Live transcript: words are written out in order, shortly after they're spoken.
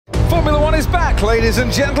Formula One is back, ladies and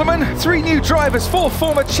gentlemen. 3 new drivers, 4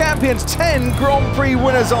 former champions, 10 Grand Prix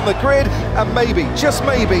winners on the grid, and maybe, just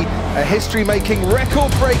maybe, a history-making,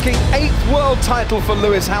 record-breaking 8th world title for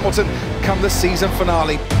Lewis Hamilton come the season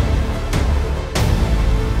finale.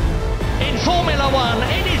 In Formula One,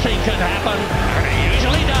 anything could happen, and it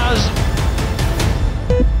usually does.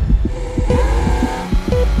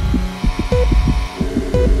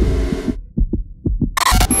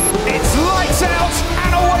 It's lights out,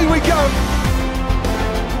 and away we go.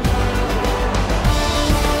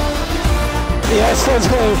 Yes, let's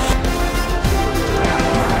go.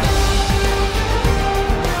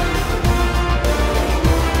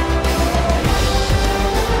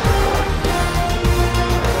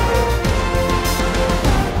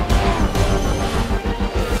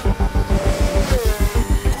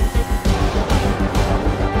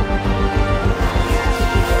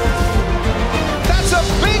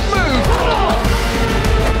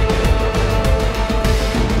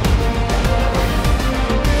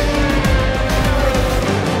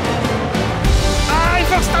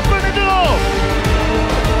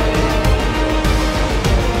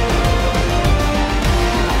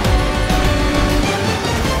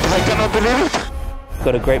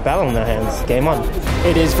 Got a great battle in their hands. Game on.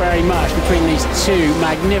 It is very much between these 2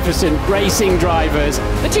 magnificent racing drivers.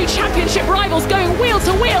 The 2 championship rivals going wheel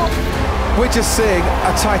to wheel. We're just seeing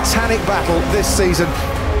a titanic battle this season.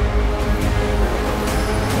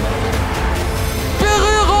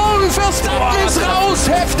 Berührung, Verstappen ist raus,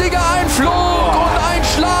 heftiger Einflug und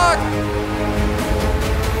Einschlag.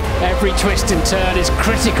 Every twist and turn is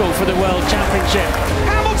critical for the World Championship.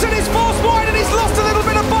 Hamilton is forced wide and he's lost a little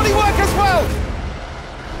bit of bodywork as well.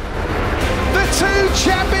 The 2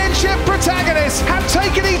 championship protagonists have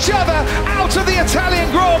taken each other out of the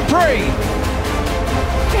Italian Grand Prix.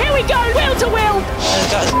 Here we go, wheel to wheel.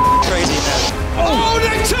 That's crazy now. Oh,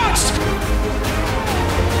 they touched!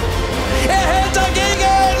 Hält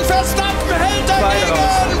dagegen, Verstappen hält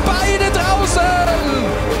dagegen, beide draußen.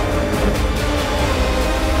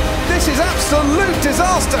 This is absolute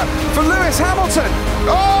disaster for Lewis Hamilton.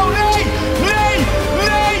 Oh, nay, nay,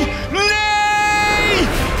 nay, nay!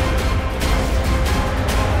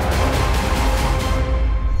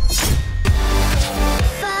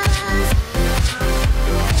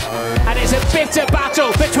 And it's a bitter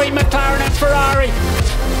battle between McLaren and Ferrari.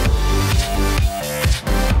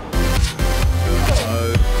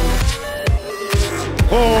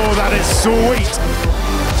 Oh, that is sweet.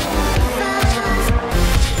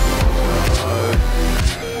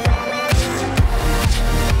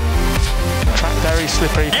 Very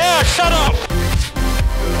slippery. Yeah, shut up!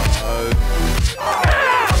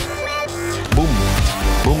 Boom.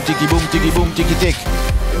 Boom, tiki, boom, tiki, tick.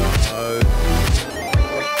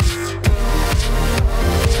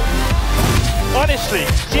 Honestly,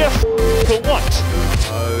 dear for what?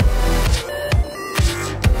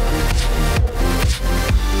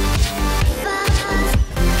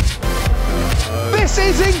 This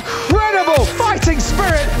is incredible fighting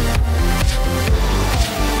spirit.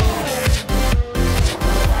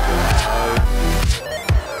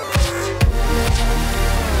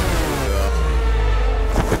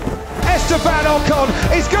 Esteban Ocon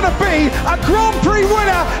is going to be a Grand Prix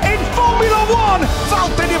winner in Formula One.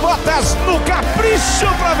 Falta de Bottas no capricho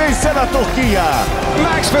para vencer a Turquia.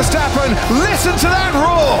 Max Verstappen, listen to that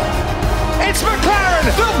roar. It's McLaren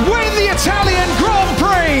that win the Italian Grand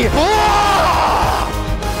Prix.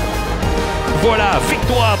 Voilà,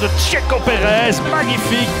 victoire de Checo Perez,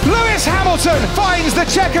 magnifique. Lewis Hamilton finds the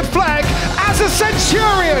checkered flag as a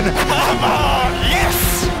Centurion. Come on,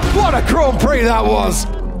 yes! What a Grand Prix that was.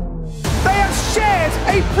 They have shared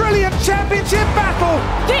a brilliant championship battle.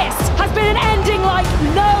 This has been an ending like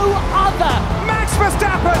no other. Max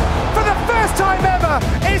Verstappen, for the first time ever,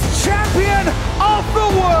 is champion of the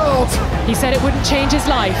world. He said it wouldn't change his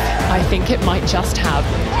life. I think it might just have.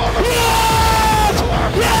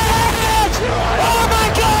 Yeah!